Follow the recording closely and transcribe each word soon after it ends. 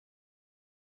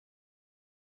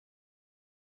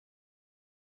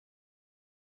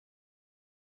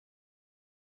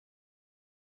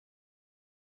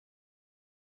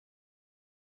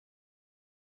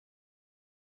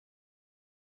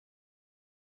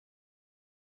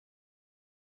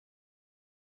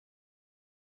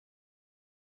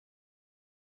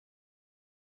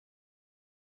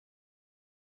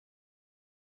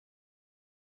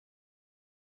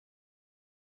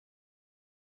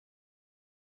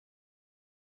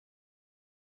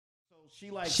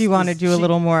she wanted you a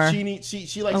little more. She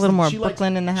likes a little more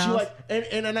Brooklyn in the house.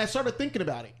 And I started thinking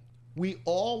about it. We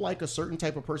all like a certain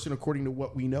type of person according to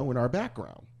what we know in our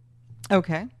background.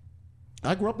 Okay.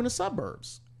 I grew up in the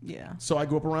suburbs. Yeah. So I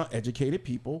grew up around educated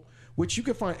people, which you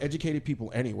can find educated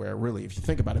people anywhere, really, if you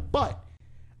think about it. But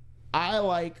I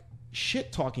like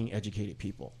shit-talking educated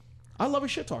people. I love a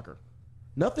shit-talker.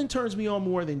 Nothing turns me on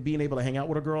more than being able to hang out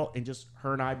with a girl and just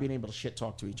her and I being able to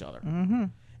shit-talk to each other. Mm-hmm.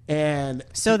 And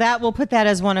so we'll put that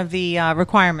as one of the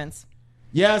requirements.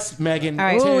 Yes, Megan. All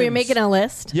right. Oh, you're making a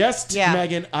list? Yes,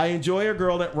 Megan. I enjoy a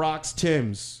girl that rocks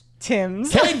Tim's.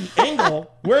 Katie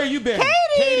Engel, where you been?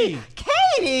 Katie,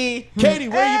 where you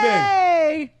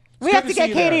been? We have to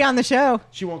get Katie on the show.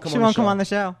 She won't come on the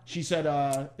show. She said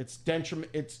it's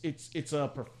detriment. It's a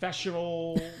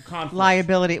professional conflict.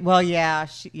 Liability. Well, yeah,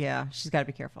 she's got to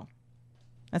be careful.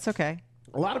 That's okay.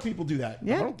 A lot of people do that.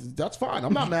 Yeah, that's fine.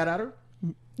 I'm not mad at her.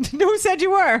 Who said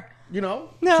you were? No.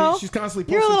 She's constantly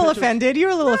posting You're a little pictures. offended. You're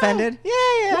a little offended.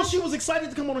 Yeah. Well, she was excited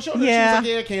to come on the show. Yeah. She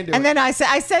was like, I can't do it. And then I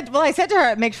said to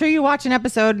her, make sure you watch an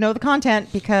episode, know the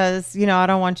content, because, I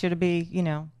don't want you to be,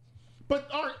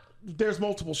 But there's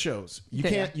multiple shows. You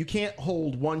can't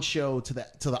hold one show to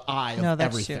the eye of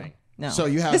everything. True. No. So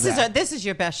you have this is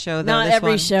your best show, though. Not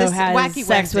every show has Wacky sex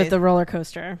Wednesdays. with the roller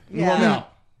coaster. Yeah. Well, no.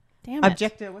 Damn it.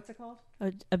 Objective, what's it called?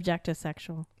 Objective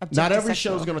sexual. Not every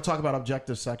show is going to talk about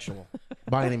objective sexual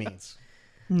by any means.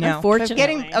 No.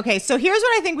 Unfortunately. Okay, so here's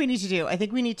what I think we need to do. I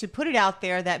think we need to put it out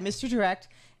there that Mr. Direct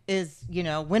is,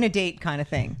 win a date kind of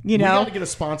thing. We got to get a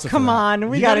sponsor Come for that. on,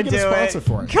 we got to do a sponsor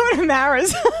for it. Go to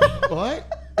Mara's.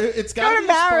 What? It's got to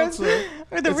be a sponsor.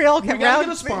 Or the real We got to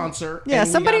get a sponsor. Yeah,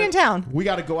 somebody in town. We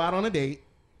got to go out on a date.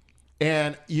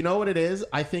 And you know what it is?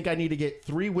 I think I need to get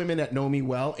 3 women that know me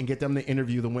well and get them to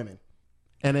interview the women.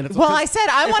 And then I said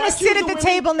I want to sit at the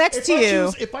table next to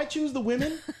you. If I choose the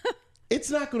women, it's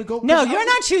not going to go. No, you're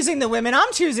not choosing the women.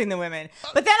 I'm choosing the women.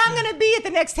 But then I'm going to be at the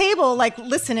next table, like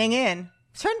listening in.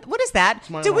 What is that?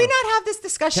 Do we not have this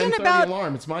discussion about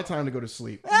alarm? It's my time to go to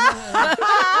sleep. You're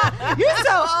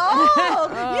so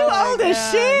old. You old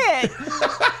as shit.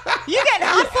 You get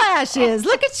hot flashes.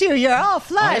 Look at you. You're all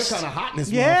flushed. I'm kind of hot in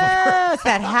this Yeah, it's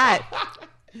that hat.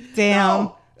 Damn.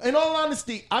 No. In all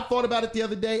honesty, I thought about it the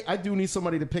other day. I do need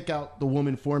somebody to pick out the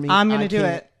woman for me. I'm going to do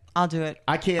it. I'll do it.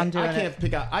 I can't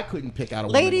pick out. I couldn't pick out a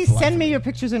woman. Ladies, send me your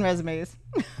pictures and resumes.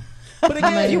 But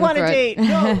again, if you want to date.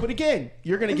 No, but again,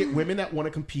 you're going to get women that want to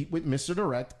compete with Mr.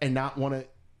 Direct and not want to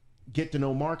get to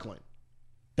know Marklin.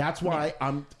 That's why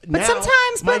I'm. But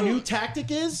sometimes my new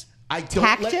tactic is I don't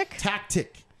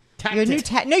tactic. Your new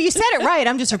no, you said it right.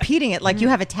 I'm just repeating it. Like you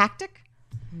have a tactic.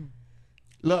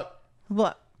 Look.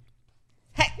 What?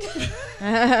 Hey. Did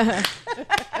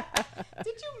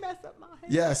you mess up my head?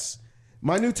 Yes.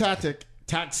 My new tactic.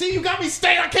 See, you got me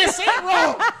staying. I can't say it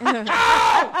wrong.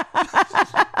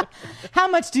 How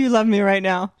much do you love me right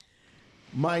now?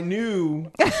 My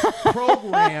new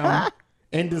program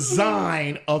and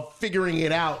design of figuring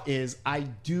it out is I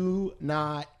do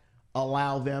not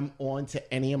allow them onto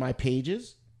any of my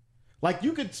pages. Like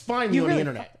you could find me on the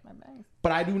internet,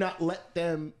 but I do not let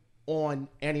them on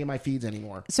any of my feeds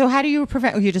anymore. So how do you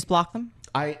prevent? You just block them?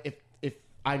 I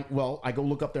go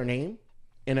look up their name,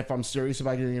 and if I'm serious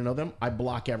about getting to know them, I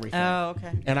block everything. Oh,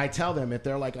 okay. And I tell them if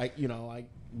they're like,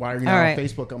 why are you not on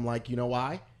Facebook? I'm like, you know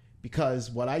why?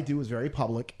 Because what I do is very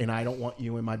public, and I don't want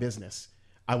you in my business.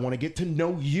 I want to get to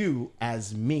know you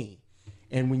as me,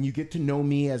 and when you get to know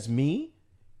me as me,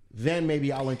 then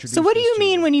maybe I'll introduce. So what do you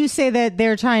mean you. when you say that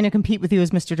they're trying to compete with you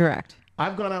as Mr. Direct?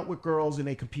 I've gone out with girls and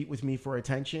they compete with me for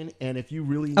attention. And if you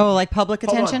really like public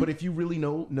attention, but if you really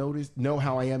know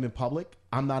how I am in public,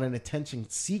 I'm not an attention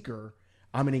seeker.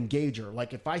 I'm an engager.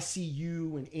 Like if I see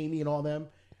you and Amy and all them,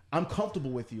 I'm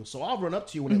comfortable with you. So I'll run up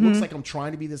to you when it looks like I'm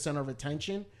trying to be the center of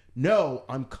attention. No,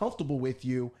 I'm comfortable with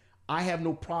you. I have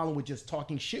no problem with just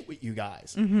talking shit with you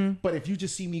guys. But if you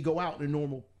just see me go out in a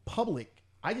normal public,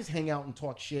 I just hang out and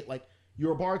talk shit. Like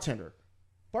you're a bartender.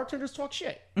 Bartenders talk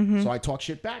shit. So I talk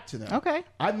shit back to them. Okay.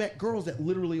 I've met girls that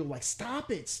literally are like,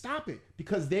 stop it.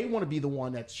 Because they want to be the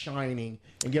one that's shining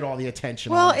and get all the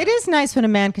attention. Well, it is nice when a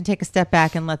man can take a step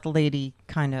back and let the lady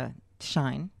kind of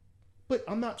shine. But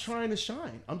I'm not trying to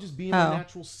shine. I'm just being my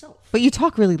natural self. But you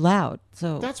talk really loud.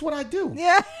 So that's what I do.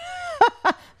 Yeah.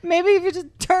 Maybe if you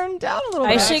just turn down a little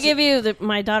bit. I should give you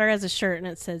my daughter has a shirt and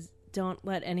it says, "Don't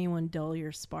let anyone dull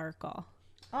your sparkle."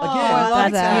 Again, I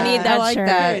like that. You need that shirt.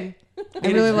 Again, I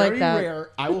really like that.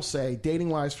 Rare, I will say, dating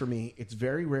wise for me, it's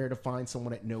very rare to find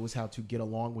someone that knows how to get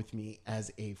along with me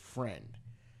as a friend.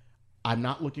 I'm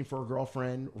not looking for a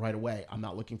girlfriend right away. I'm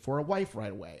not looking for a wife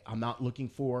right away. I'm not looking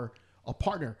for a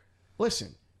partner.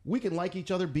 Listen, We can like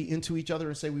each other, be into each other,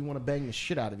 and say we want to bang the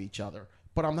shit out of each other.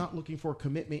 But I'm not looking for a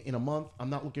commitment in a month. I'm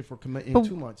not looking for a commitment in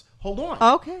 2 months. Hold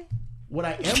on. Okay. What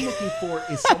I am looking for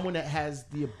is someone that has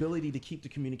the ability to keep the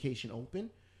communication open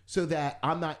so that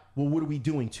I'm not, well, what are we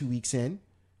doing 2 weeks in?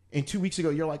 And 2 weeks ago,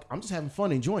 you're like, I'm just having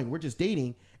fun, enjoying. We're just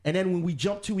dating. And then when we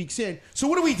jump 2 weeks in, so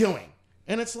what are we doing?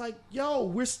 And it's like, yo,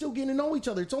 we're still getting to know each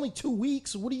other. It's only 2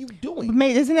 weeks. What are you doing?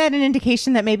 Isn't that an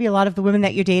indication that maybe a lot of the women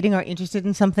that you're dating are interested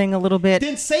in something a little bit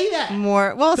Then say that.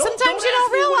 more? Well, sometimes you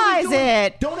don't realize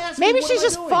it. Don't ask me Maybe what she's am I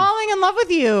just doing? falling in love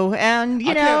with you, and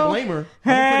I can't blame her.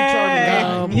 I'm a pretty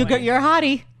charming guy. you're a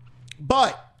hottie.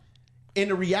 But in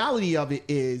the reality of it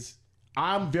is,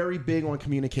 I'm very big on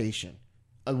communication.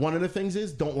 One of the things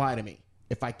is, don't lie to me.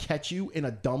 If I catch you in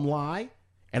a dumb lie,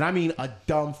 and I mean a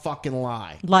dumb fucking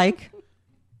lie, Like,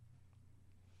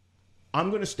 I'm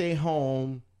going to stay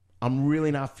home. I'm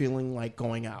really not feeling like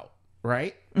going out,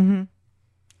 right? Mm-hmm.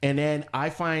 And then I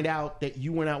find out that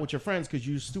you went out with your friends because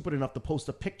you're stupid enough to post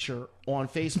a picture on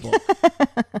Facebook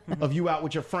of you out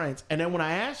with your friends. And then when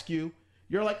I ask you,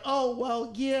 you're like, oh,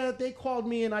 well, yeah, they called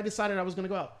me and I decided I was going to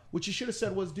go out. What you should have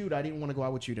said was, dude, I didn't want to go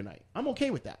out with you tonight. I'm okay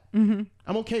with that. Mm-hmm.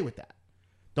 I'm okay with that.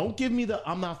 Don't give me the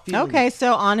I'm not feeling okay, it.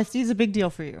 so honesty is a big deal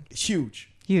for you. It's huge.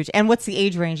 Huge. And what's the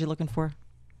age range you're looking for?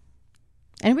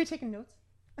 Anybody taking notes?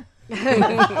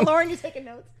 Lauren, you taking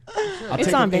notes? I'll It's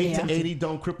take on an 8 video. to 80,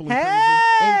 don't cripple and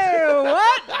Hey,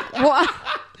 what?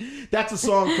 crazy. That's a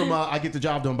song from I Get the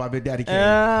Job Done by Big Daddy Kane. Oh,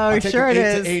 I'll take sure an it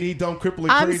 8 is. to 80, don't cripple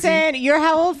and I'm crazy. saying, you're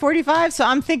how old? 45? So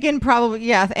I'm thinking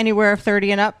probably, anywhere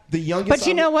 30 and up. The youngest, But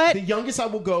you know what? The youngest I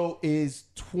will go is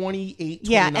 28,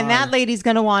 29. Yeah, and that lady's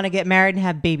going to want to get married and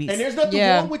have babies. And there's nothing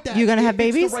Yeah. wrong with that. You gonna have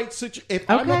If it's babies? The right if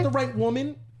I Okay. met the right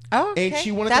woman Okay. and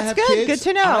she wanted That's to have good. kids, Good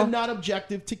to know. I'm not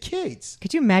objective to kids.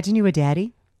 Could you imagine you a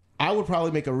daddy? I would probably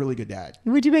make a really good dad.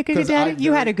 Would you make a good 'Cause daddy?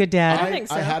 You had a good dad. I think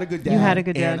so. I had a good dad. You had a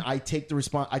good And dad. I take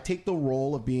the I take the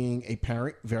role of being a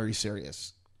parent very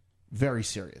serious. Very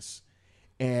serious.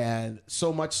 And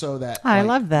so much so that I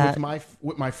love that.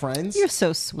 with my friends, You're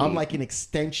so sweet. I'm like an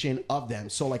extension of them.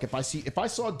 So like if I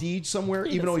saw Deej somewhere,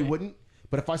 even though he wouldn't,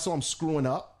 but if I saw him screwing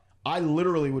up, I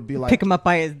literally would be like, Pick him up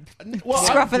by his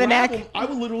scruff of the neck. I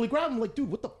would literally grab him like, dude,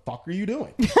 what the fuck are you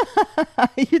doing?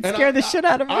 You'd And scare the shit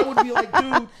out of me. I would be like,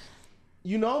 dude,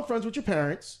 you know I'm friends with your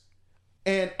parents,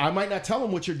 and I might not tell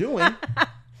them what you're doing.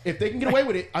 If they can get away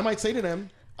with it, I might say to them,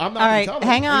 I'm not All going right, to tell them.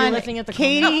 hang on. looking at the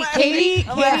Katie comment? Katie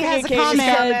I'm laughing has at a Katie's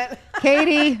comment.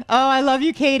 Katie, oh, I love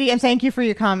you, Katie, and thank you for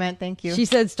your comment. Thank you. She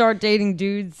said, "Start dating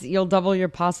dudes. You'll double your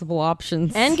possible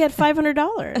options." And get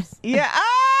 $500. yeah.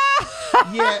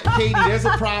 Ah! Yeah, Katie, there's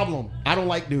a problem. I don't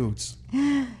like dudes.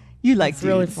 You like it's dudes.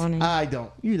 really funny. I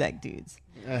don't. You like dudes.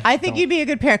 I think don't. you'd be a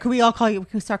good parent. Could we all call you? Can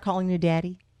we start calling you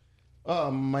daddy?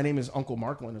 My name is Uncle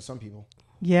Markland to some people.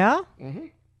 Yeah.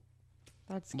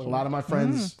 That's But cute. a lot of my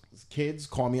friends, kids,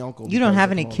 call me Uncle. You don't because have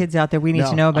they any call me- kids out there we need No,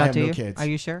 to know I about, have do no you? kids. Are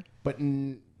you sure? But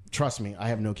trust me, I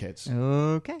have no kids.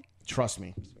 Okay. Trust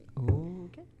me.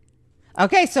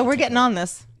 Okay, so we're getting on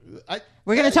this.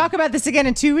 We're going to talk about this again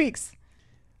in 2 weeks.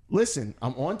 Listen,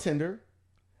 I'm on Tinder.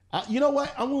 You know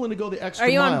what? I'm willing to go the extra Are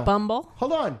you mile. on Bumble?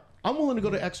 Hold on. I'm willing to go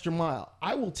the extra mile.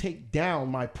 I will take down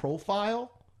my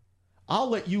profile. I'll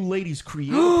let you ladies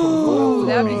create a profile.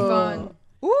 That'd be fun.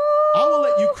 I will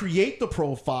let you create the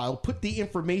profile, put the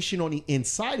information on the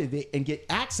inside of it, and get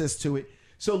access to it.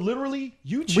 So literally,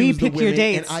 you choose We the pick your women,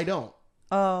 dates. and I don't.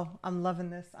 Oh, I'm loving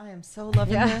this. I am so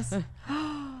loving this.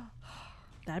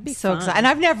 That'd be So fun. excited. And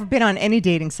I've never been on any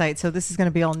dating site, so this is going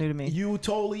to be all new to me. You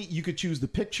could choose the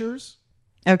pictures.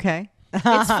 Okay. It's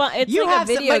fun. It's You like have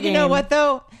a some, video but game. you know what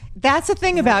though? That's the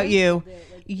thing about you.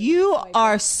 You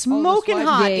are smoking swipe?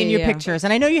 hot Yeah, in your yeah. pictures,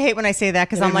 and I know you hate when I say that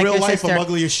because I'm in like real your life, sister. I'm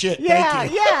ugly as shit. Yeah,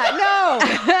 Thank you.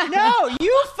 yeah, no.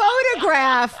 You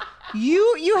photograph.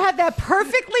 You have that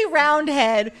perfectly round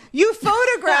head. You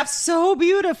photograph so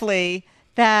beautifully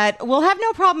that we'll have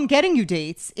no problem getting you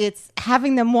dates. It's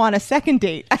having them want a second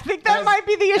date. I think that might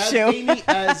be the As issue. Amy,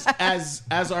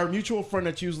 as our mutual friend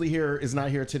that's usually here is not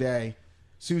here today,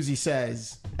 Susie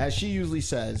says, as she usually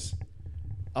says,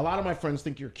 a lot of my friends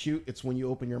think you're cute. It's when you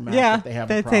open your mouth Yeah, that they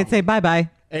have a they problem. say bye bye.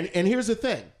 And here's the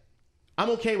thing. I'm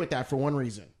okay with that for one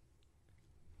reason.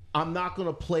 I'm not going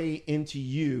to play into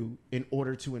you in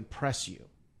order to impress you.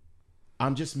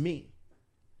 I'm just me.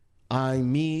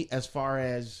 I'm me as far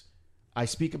as I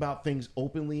speak about things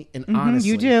openly and honestly.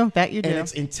 You do. That you do. And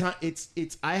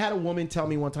it's I had a woman tell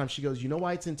me one time, she goes, you know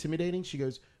why it's intimidating? She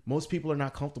goes, most people are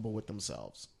not comfortable with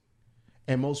themselves.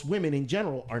 And most women in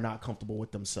general are not comfortable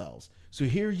with themselves. So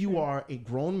here you are, a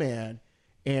grown man,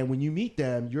 and when you meet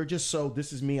them, you're just so,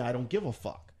 this is me, I don't give a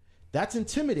fuck. That's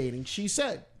intimidating, she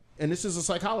said. And this is a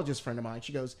psychologist friend of mine.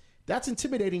 She goes, That's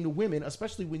intimidating to women,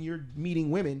 especially when you're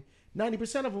meeting women.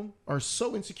 90% of them are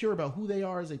so insecure about who they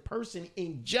are as a person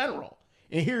in general.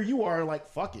 And here you are like,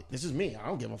 fuck it. This is me. I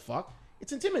don't give a fuck.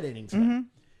 It's intimidating to them.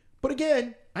 But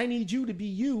again, I need you to be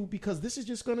you because this is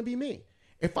just going to be me.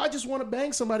 If I just want to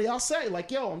bang somebody, I'll say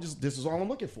like, yo, this is all I'm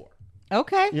looking for.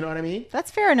 Okay. You know what I mean? That's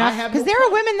fair enough. Because there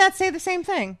are women that say the same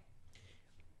thing.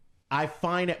 I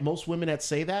find that most women that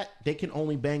say that, they can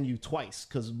only bang you twice.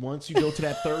 Because once you go to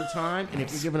that third time, and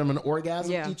if you're giving them an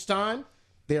orgasm each time,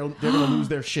 they're going to lose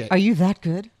their shit. Are you that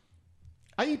good?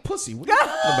 I eat pussy. What are you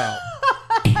talking about?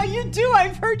 You do.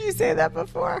 I've heard you say that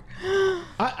before.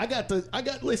 I got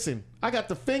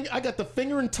the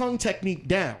finger and tongue technique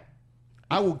down.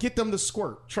 I will get them to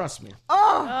squirt. Trust me.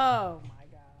 Oh my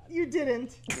God. You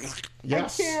didn't.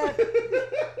 Yes. I can't.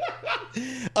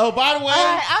 Oh, by the way,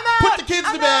 I'm out. put the kids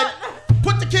to bed.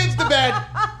 Put the kids to bed.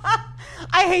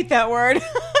 I hate that word.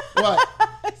 What?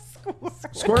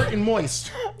 Squirt and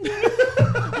moist.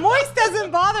 Moist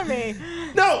doesn't bother me.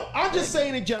 No, I'm just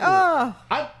saying in general. A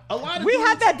lot of we dudes,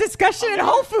 had that discussion at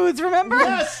Whole Foods, remember?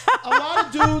 Yes, a lot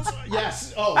of dudes.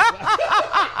 Yes. Oh.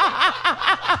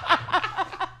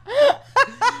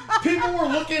 People were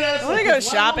looking at us. I want to go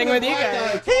shopping with you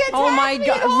guys. Oh my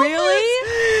God,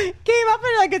 really? Came up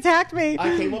and like attacked me.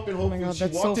 I came up in Whole Foods. God, She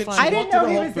that's walked so in. funny. She I didn't walked into know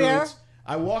he Whole was there. Foods.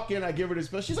 I walk in. I give her this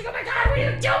special. She's like, "Oh my God, what are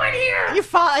you doing here?" I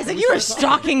was like, you were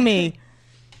stalking me.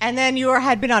 And then you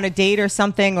had been on a date or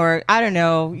something, or I don't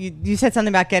know. You said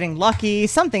something about getting lucky.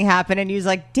 Something happened, and you was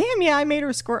like, "Damn, yeah, I made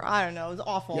her squirt." I don't know. It was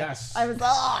awful. Yes. I was.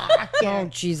 Oh,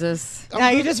 Jesus. Now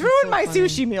you just ruined my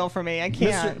sushi meal for me. I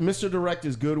can't. Mr. Direct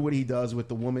is good at what he does with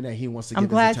the woman that he wants to. I'm give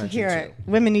glad his to attention hear to. it.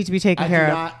 Women need to be taken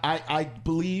care of. I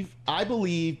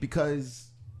believe because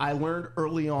I learned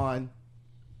early on.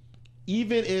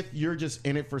 Even if you're just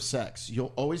in it for sex,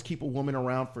 you'll always keep a woman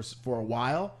around for a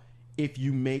while if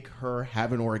you make her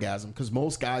have an orgasm. Because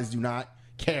most guys do not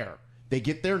care. They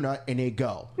get their nut and they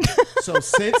go. So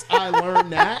since I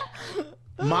learned that,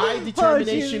 my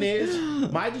determination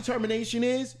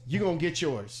is you're gonna get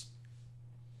yours.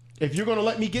 If you're gonna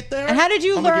let me get there, And how did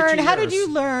you I'm gonna get learn? you How yours. did you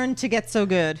learn to get so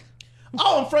good?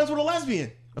 Oh, I'm friends with a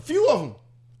lesbian. A few of them.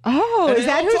 Oh, And is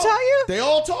they that all who taught you? They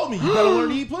all told me you better learn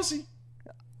to eat pussy.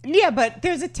 Yeah, but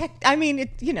there's a tech. I mean,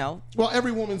 Well,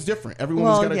 every woman's different. Every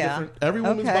woman's got a different. Every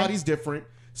woman's Okay. body's different.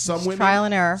 Some women trial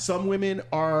and error. Some women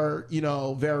are,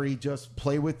 very just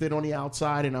play with it on the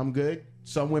outside and I'm good.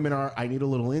 Some women are I need a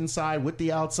little inside with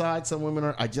the outside. Some women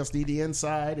are I just need the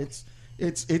inside.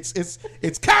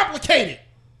 It's complicated.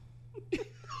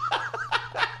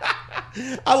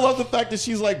 I love the fact that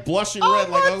she's like blushing red,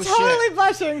 like I'm totally shit.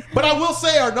 blushing. But I will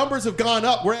say our numbers have gone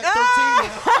up. We're at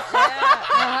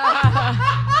 13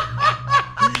 now.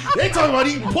 They talking about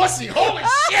eating pussy. Holy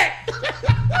shit!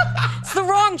 It's the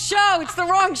wrong show. It's the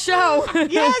wrong show.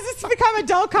 Yes, it's become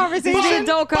adult conversation. It's an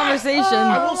adult conversation.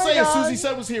 I will say, if God. Susie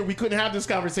said was here, we couldn't have this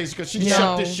conversation because she No.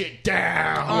 shut this shit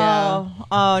down.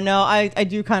 Oh no, I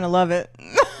do kind of love it.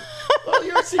 Oh,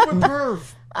 you're a secret perv.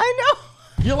 I know.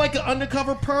 You're like an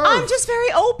undercover perv. I'm just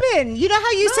very open. You know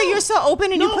how you say No. you're so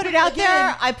open and you No, put it but out again-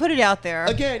 there? I put it out there.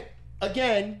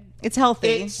 Again, It's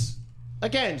healthy.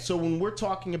 so when we're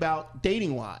talking about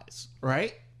dating wise,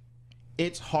 right?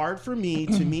 It's hard for me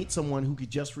to meet someone who could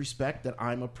just respect that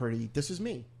this is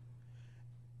me.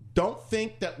 Don't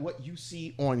think that what you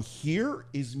see on here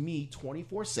is me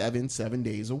 24/7, 7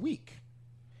 days a week.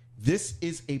 This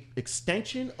is a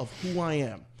extension of who I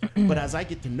am. But as I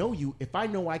get to know you, if I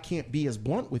know I can't be as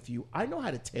blunt with you, I know how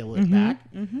to tailor it back.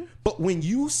 But when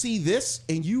you see this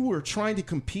and you are trying to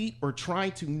compete or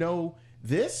trying to know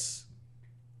this,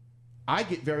 I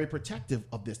get very protective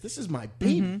of this. This is my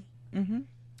baby. And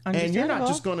you're not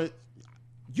just gonna.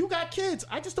 You got kids.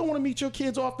 I just don't want to meet your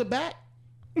kids off the bat.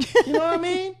 You know what I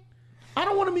mean? I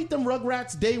don't want to meet them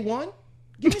Rugrats day one.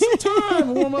 Give me some time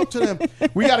to warm up to them.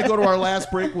 We got to go to our last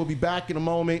break. We'll be back in a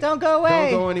moment. Don't go away.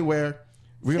 Don't go anywhere.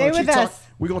 We're Stay with us.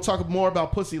 We're gonna talk more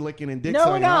about pussy licking and dick No, we're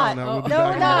sucking. I not. don't know. We'll be No, back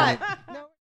we're in a moment. not. No.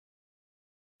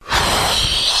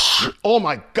 Oh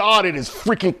my God, it is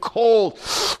freaking cold.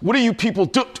 What do you people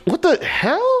do? What the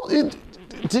hell?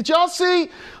 Did y'all see?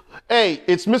 Hey,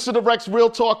 it's MisterDirect's Real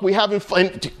Talk. We having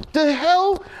fun. The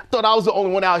hell? Thought I was the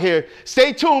only one out here.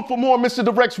 Stay tuned for more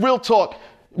MisterDirect's Real Talk.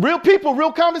 Real people,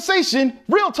 real conversation,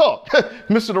 real talk.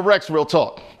 MisterDirect's Real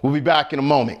Talk. We'll be back in a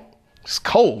moment. It's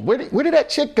cold. Where did that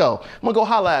chick go? I'm gonna go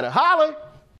holler at her. Holler!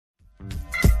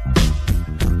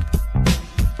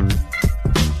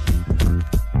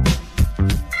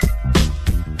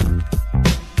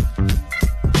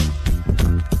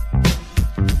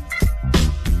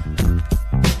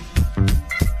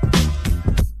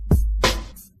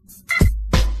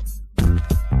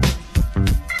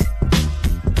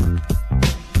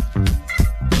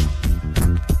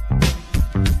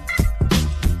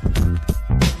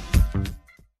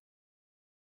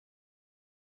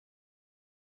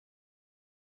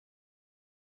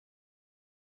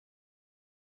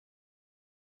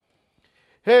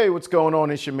 Hey, what's going on?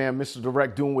 It's your man, Mr.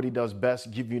 Direct, doing what he does best,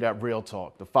 giving you that real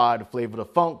talk, the fire, the flavor, the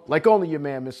funk, like only your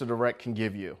man, Mr. Direct, can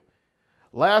give you.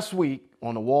 Last week,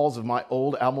 on the walls of my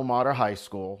old alma mater high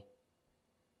school,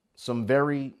 some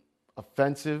very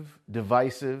offensive,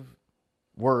 divisive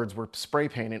words were spray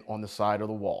painted on the side of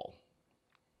the wall.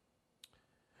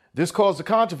 This caused a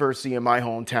controversy in my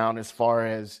hometown as far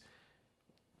as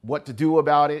what to do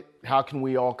about it, how can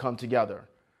we all come together.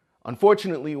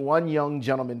 Unfortunately, one young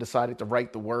gentleman decided to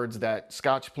write the words that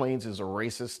Scotch Plains is a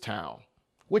racist town,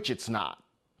 which it's not.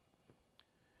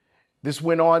 This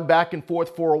went on back and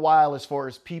forth for a while as far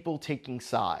as people taking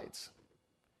sides.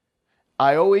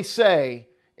 I always say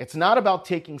it's not about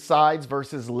taking sides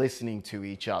versus listening to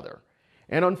each other.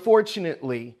 And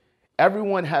unfortunately,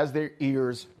 everyone has their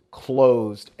ears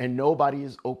closed and nobody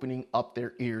is opening up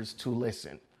their ears to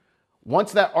listen.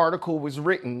 Once that article was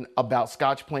written about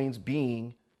Scotch Plains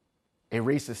being a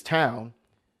racist town,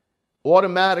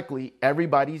 automatically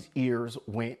everybody's ears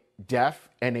went deaf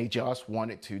and they just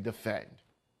wanted to defend.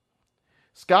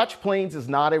 Scotch Plains is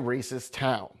not a racist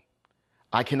town.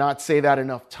 I cannot say that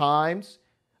enough times.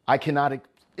 I cannot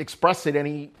express it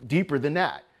any deeper than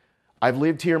that. I've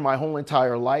lived here my whole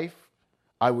entire life.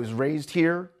 I was raised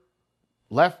here,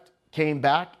 left, came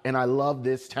back, and I love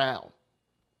this town.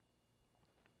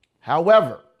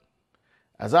 However,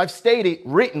 as I've stated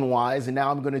written-wise, and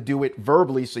now I'm going to do it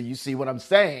verbally so you see what I'm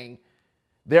saying,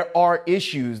 there are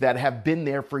issues that have been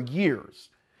there for years.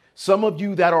 Some of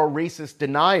you that are racist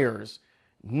deniers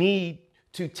need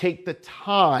to take the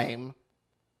time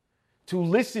to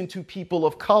listen to people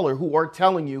of color who are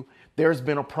telling you there's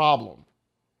been a problem.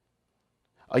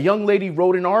 A young lady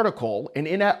wrote an article, and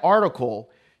in that article,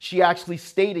 she actually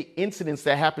stated incidents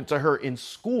that happened to her in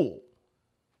school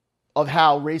of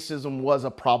how racism was a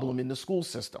problem in the school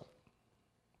system.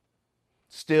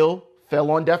 Still fell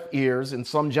on deaf ears, and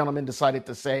some gentleman decided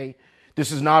to say,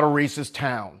 this is not a racist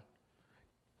town.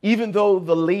 Even though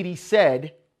the lady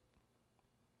said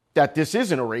that this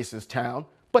isn't a racist town,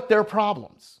 but there are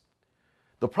problems.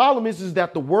 The problem is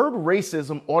that the word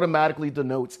racism automatically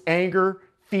denotes anger,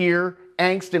 fear,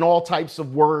 angst, and all types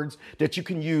of words that you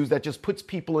can use that just puts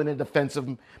people in a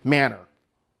defensive manner.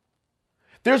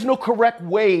 There's no correct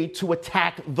way to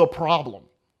attack the problem.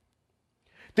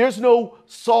 There's no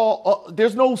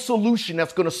solution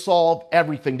that's going to solve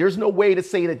everything. There's no way to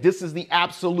say that this is the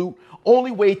absolute only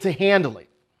way to handle it.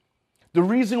 The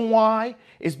reason why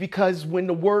is because when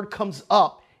the word comes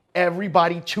up,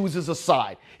 everybody chooses a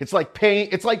side. It's like playing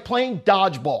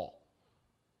dodgeball.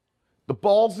 The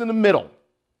ball's in the middle,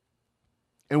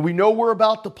 and we know we're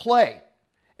about to play.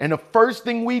 And the first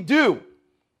thing we do,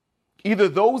 either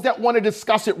those that want to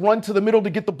discuss it run to the middle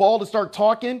to get the ball to start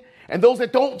talking, and those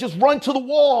that don't just run to the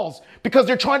walls because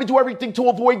they're trying to do everything to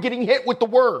avoid getting hit with the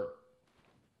word.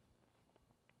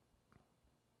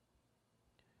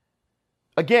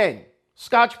 Again,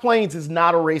 Scotch Plains is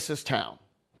not a racist town.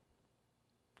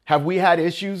 Have we had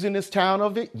issues in this town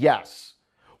of it? Yes.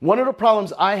 One of the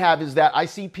problems I have is that I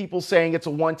see people saying it's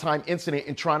a one-time incident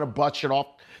and trying to brush it off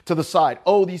to the side.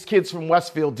 Oh, these kids from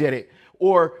Westfield did it,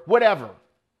 or whatever.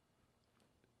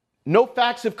 No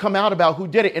facts have come out about who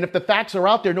did it. And if the facts are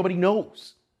out there, nobody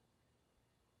knows.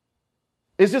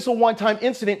 Is this a one-time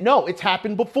incident? No, it's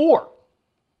happened before.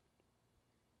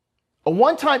 A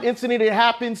one-time incident, it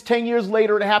happens 10 years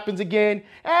later, it happens again.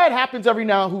 It happens every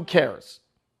now and who cares?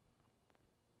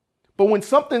 But when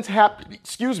something's happened,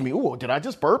 excuse me, ooh, did I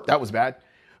just burp? That was bad.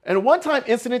 And a one-time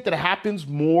incident that happens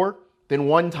more than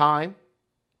one time,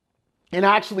 and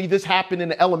actually this happened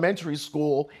in an elementary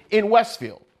school in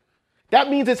Westfield. That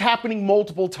means it's happening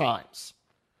multiple times.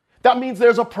 That means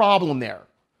there's a problem there.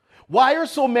 Why are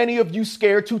so many of you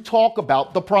scared to talk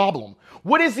about the problem?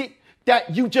 What is it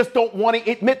that you just don't want to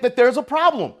admit that there's a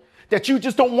problem? That you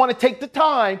just don't want to take the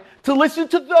time to listen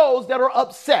to those that are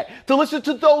upset, to listen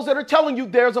to those that are telling you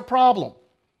there's a problem.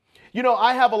 You know,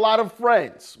 I have a lot of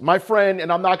friends. My friend,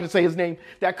 and I'm not going to say his name,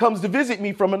 that comes to visit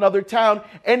me from another town.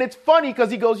 And it's funny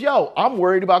because he goes, yo, I'm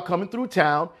worried about coming through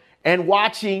town and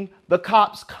watching the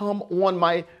cops come on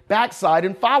my backside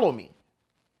and follow me.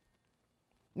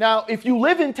 Now, if you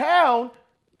live in town,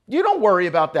 you don't worry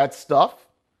about that stuff.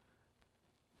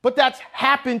 But that's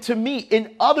happened to me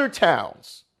in other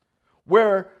towns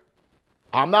where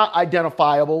I'm not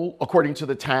identifiable according to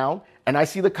the town and I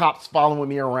see the cops following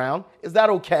me around. Is that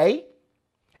okay?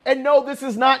 And no, this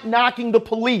is not knocking the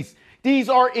police. These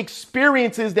are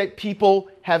experiences that people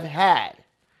have had.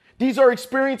 These are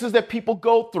experiences that people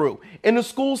go through in the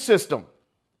school system.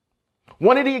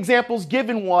 One of the examples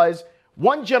given was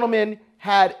one gentleman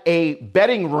had a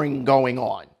betting ring going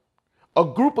on. A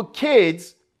group of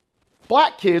kids,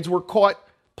 black kids, were caught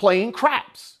playing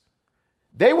craps.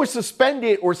 They were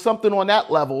suspended or something on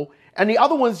that level, and the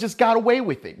other ones just got away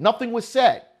with it. Nothing was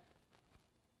said.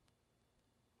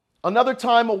 Another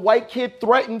time, a white kid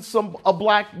threatened a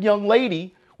black young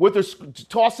lady with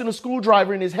tossing a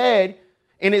screwdriver in his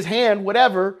hand,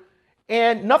 whatever,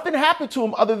 and nothing happened to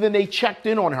him other than they checked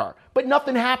in on her. But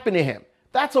nothing happened to him.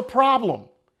 That's a problem.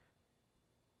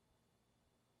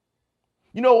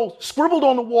 You know, scribbled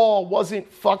on the wall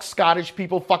wasn't fuck Scottish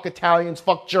people, fuck Italians,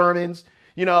 fuck Germans.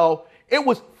 You know, it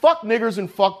was fuck niggers and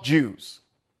fuck Jews.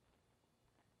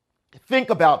 Think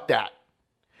about that.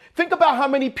 Think about how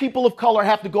many people of color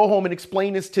have to go home and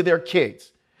explain this to their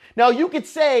kids. Now, you could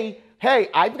say, hey,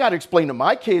 I've got to explain to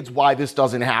my kids why this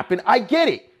doesn't happen. I get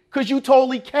it, because you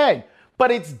totally can.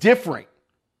 But it's different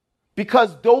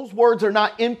because those words are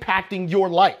not impacting your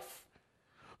life.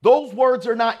 Those words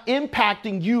are not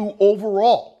impacting you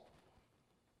overall.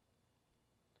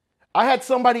 I had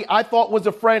somebody I thought was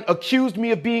a friend accused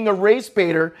me of being a race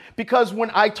baiter because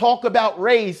when I talk about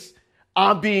race,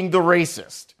 I'm being the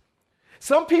racist.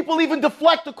 Some people even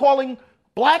deflect to calling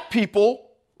black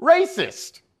people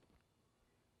racist.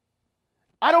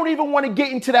 I don't even want to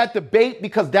get into that debate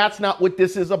because that's not what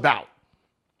this is about.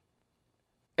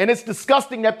 And it's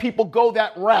disgusting that people go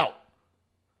that route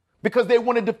because they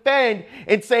want to defend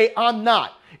and say, I'm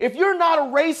not. If you're not a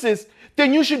racist,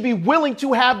 then you should be willing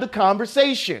to have the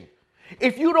conversation.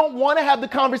 If you don't want to have the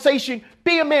conversation,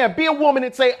 be a man, be a woman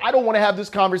and say, I don't want to have this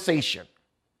conversation.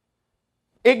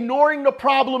 Ignoring the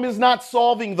problem is not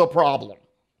solving the problem.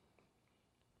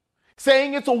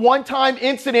 Saying it's a one-time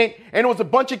incident and it was a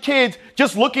bunch of kids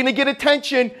just looking to get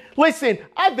attention. Listen,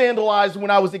 I vandalized when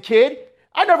I was a kid.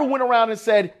 I never went around and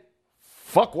said,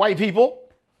 fuck white people,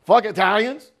 fuck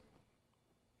Italians.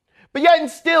 But yet and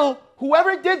still,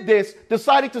 whoever did this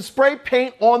decided to spray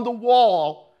paint on the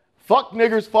wall, fuck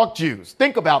niggers, fuck Jews.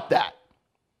 Think about that.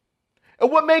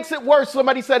 And what makes it worse,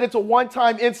 somebody said it's a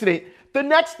one-time incident. The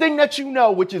next thing that you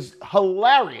know, which is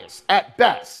hilarious at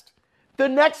best, the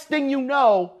next thing you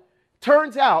know,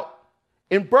 turns out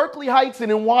in Berkeley Heights and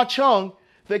in Watchung,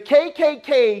 the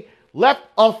KKK left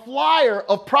a flyer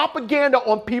of propaganda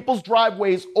on people's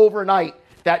driveways overnight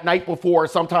that night before,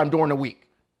 sometime during the week.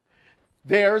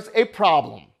 There's a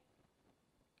problem.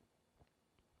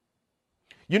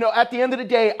 You know, at the end of the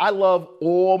day, I love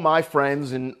all my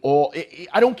friends and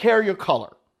I don't care your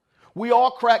color. We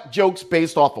all crack jokes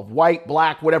based off of white,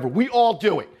 black, whatever. We all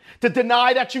do it. To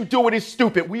deny that you do it is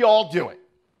stupid. We all do it.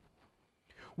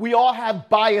 We all have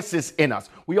biases in us.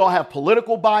 We all have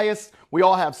political bias. We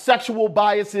all have sexual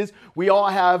biases. We all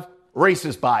have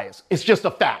racist bias. It's just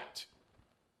a fact.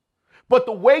 But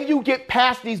the way you get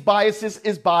past these biases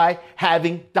is by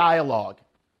having dialogue.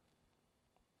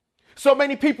 So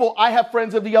many people, I have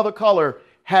friends of the other color.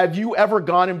 Have you ever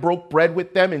gone and broke bread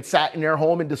with them and sat in their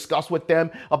home and discussed with them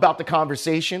about the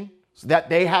conversation that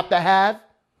they have to have?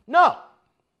 No.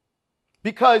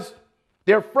 Because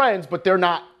they're friends, but they're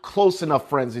not close enough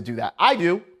friends to do that. I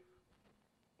do.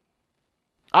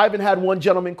 I even had one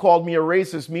gentleman called me a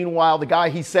racist. Meanwhile, the guy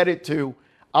he said it to,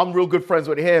 I'm real good friends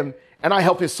with him, and I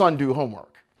help his son do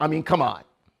homework. I mean, come on.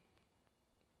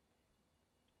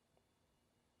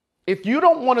 If you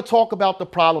don't want to talk about the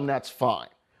problem, that's fine.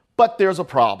 But there's a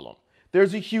problem.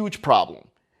 There's a huge problem.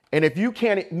 And if you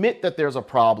can't admit that there's a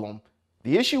problem,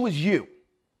 the issue is you.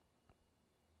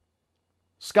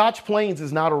 Scotch Plains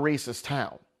is not a racist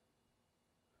town.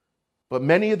 But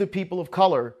many of the people of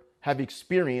color have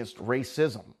experienced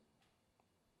racism.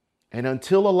 And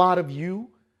until a lot of you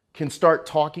can start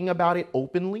talking about it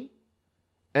openly,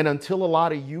 and until a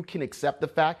lot of you can accept the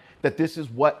fact that this is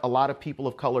what a lot of people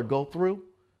of color go through,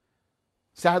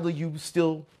 sadly,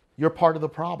 you're part of the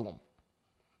problem.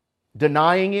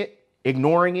 Denying it,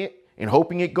 ignoring it, and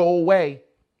hoping it go away,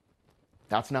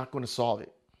 that's not going to solve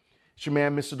it. It's your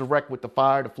man, Mr. Direct, with the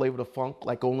fire, the flavor, the funk,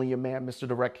 like only your man, Mr.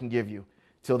 Direct, can give you.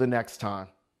 Till the next time.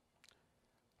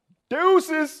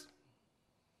 Deuces!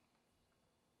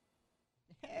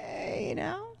 Hey, you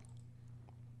know?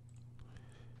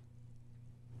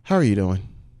 How are you doing?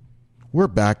 We're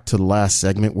back to the last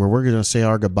segment where we're going to say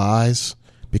our goodbyes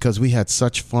because we had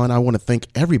such fun. I want to thank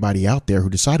everybody out there who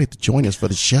decided to join us for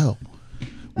the show.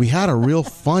 We had a real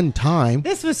fun time.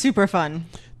 This was super fun.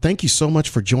 Thank you so much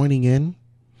for joining in.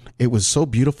 It was so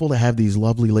beautiful to have these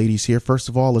lovely ladies here. First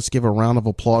of all, let's give a round of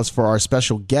applause for our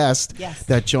special guest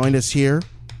that joined us here,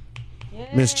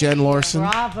 Miss Jen Larson.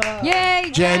 Bravo.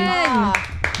 Yay, Jen.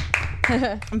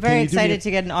 I'm very excited to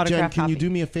get an autograph Jen, can copy. you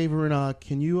do me a favor and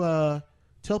can you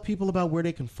tell people about where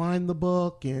they can find the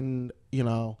book and, you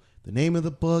know, the name of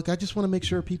the book? I just want to make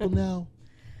sure people know.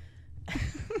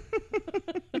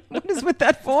 What is with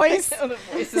that voice?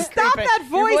 Stop that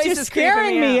voice. You're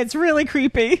scaring me. It's really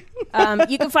creepy.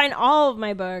 You can find all of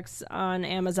my books on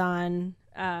Amazon.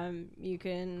 You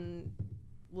can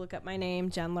look up my name,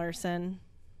 Jen Larson.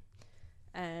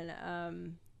 And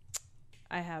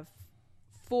I have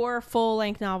 4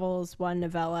 full-length novels, 1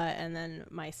 novella, and then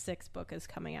my 6th book is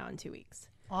coming out in 2 weeks.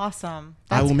 Awesome.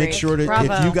 I will make sure that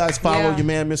Bravo. if you guys follow your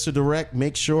man, Mr. Direct,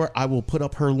 make sure I will put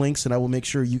up her links and I will make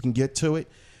sure you can get to it.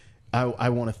 I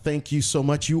want to thank you so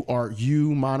much. You,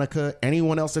 Monica,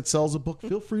 anyone else that sells a book,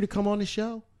 feel free to come on the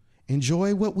show.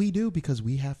 Enjoy what we do because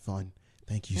we have fun.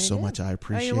 Thank you so much. I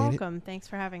appreciate it. You're welcome. Thanks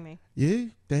for having me. Yeah,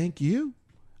 thank you.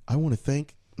 I want to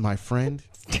thank my friend,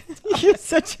 You're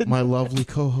such a... my lovely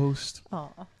co-host,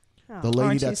 the lady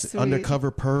Aren't you that's sweet?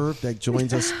 undercover perv that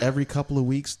joins us every couple of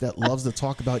weeks that loves to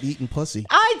talk about eating pussy.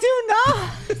 I do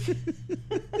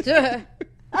not.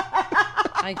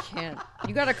 I can't.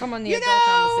 You got to come on the adult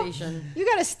conversation. You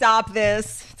got to stop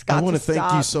this. It's got I want to to thank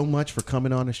stop. you so much for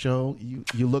coming on the show.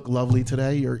 You look lovely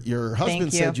today. Your husband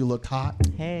Thank you. said you looked hot.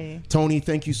 Hey. Tony,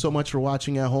 thank you so much for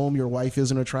watching at home. Your wife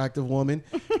is an attractive woman.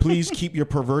 Please keep your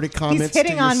perverted comments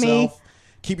hitting to on yourself. me.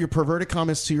 Keep your perverted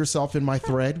comments to yourself in my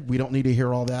thread. We don't need to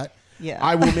hear all that. Yeah.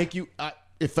 I will make you,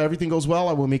 if everything goes well,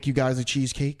 I will make you guys a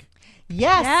cheesecake.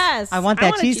 Yes. I want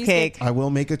that cheesecake. I will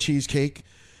make a cheesecake.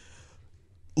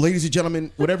 Ladies and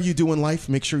gentlemen, whatever you do in life,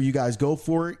 make sure you guys go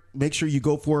for it. Make sure you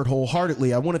go for it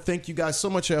wholeheartedly. I want to thank you guys so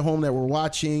much at home that were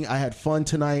watching. I had fun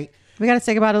tonight. We got to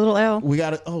say goodbye to little L. We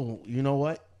got to, oh, you know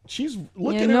what? She's,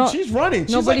 look Yeah, at no- her. She's running.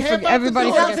 She's nobody like, hey, forget- everybody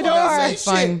out forgets the about door. that.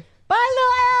 Say Fine. shit. Bye,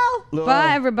 little L.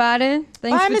 Bye, everybody.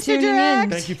 Thanks Bye, for Mr. tuning Direct. in.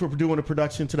 Thank you for doing the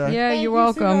production today. Yeah, Thank you're you,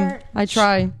 welcome. sweetheart. I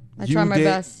try my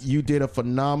best. You did a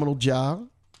phenomenal job.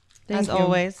 Thank As you.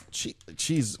 always.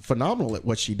 She's phenomenal at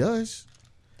what she does.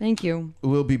 Thank you.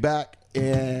 We'll be back.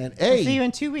 And hey, See you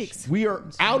in 2 weeks. we are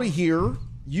out of here.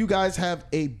 You guys have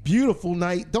a beautiful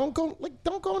night. Don't go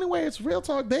anywhere. It's real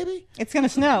talk, baby. It's going to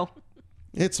snow.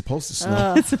 It's supposed to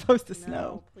snow. It's supposed to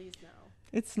snow. Please no.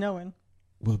 It's snowing.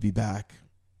 We'll be back.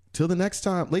 Till the next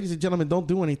time. Ladies and gentlemen, don't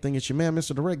do anything. It's your man,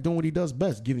 Mr. Direct, doing what he does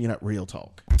best, giving you that real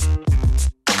talk.